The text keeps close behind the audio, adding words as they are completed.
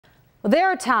Well, there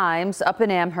are times up in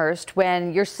Amherst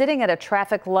when you're sitting at a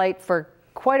traffic light for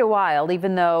quite a while,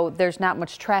 even though there's not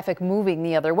much traffic moving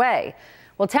the other way.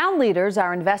 Well, town leaders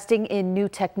are investing in new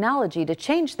technology to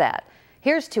change that.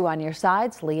 Here's 2 on your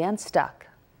side's Leanne Stuck.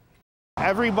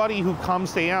 Everybody who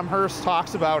comes to Amherst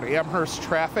talks about Amherst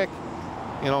traffic.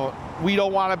 You know, we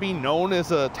don't want to be known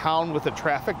as a town with a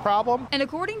traffic problem. And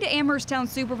according to Amherst Town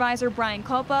Supervisor Brian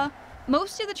Culpa,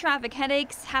 most of the traffic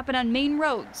headaches happen on main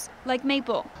roads like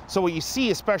Maple. So what you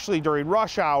see, especially during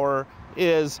rush hour,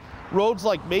 is roads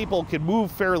like Maple can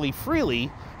move fairly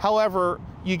freely. However,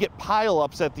 you get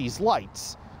pileups at these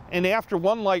lights. And after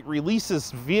one light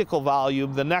releases vehicle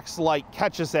volume, the next light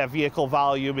catches that vehicle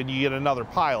volume and you get another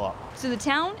pileup. So the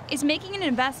town is making an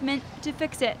investment to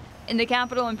fix it. In the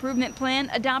capital improvement plan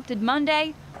adopted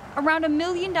Monday, around $1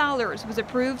 million was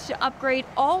approved to upgrade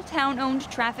all town-owned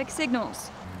traffic signals,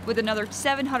 with another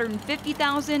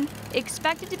 $750,000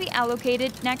 expected to be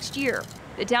allocated next year.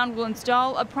 The town will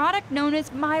install a product known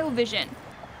as Miovision.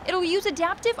 It'll use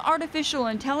adaptive artificial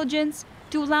intelligence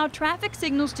to allow traffic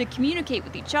signals to communicate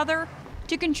with each other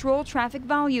to control traffic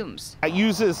volumes. It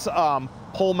uses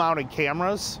pole-mounted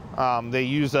cameras. They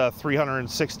use a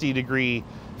 360-degree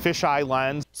fisheye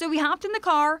lens. So we hopped in the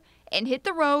car and hit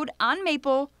the road on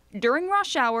Maple during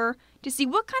rush hour to see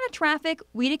what kind of traffic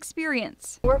we'd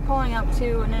experience. We're pulling up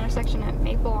to an intersection at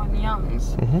Maple and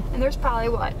Youngs, and there's probably,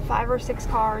 what, 5 or 6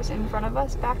 cars in front of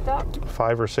us backed up?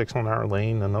 5 or 6 on our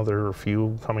lane, another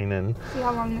few coming in. See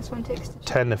how long this one takes to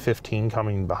 10 to 15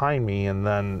 coming behind me, and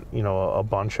then, you know, a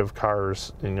bunch of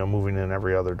cars, you know, moving in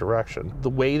every other direction. The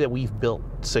way that we've built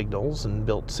signals and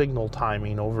built signal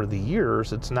timing over the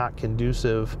years, it's not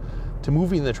conducive to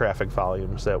moving the traffic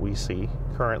volumes that we see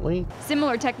currently.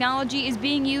 Similar technology is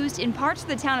being used in parts of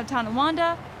the town of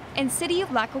Tonawanda and city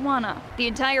of Lackawanna. The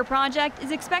entire project is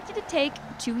expected to take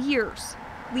 2 years.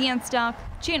 Leanne Stuck,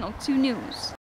 Channel 2 News.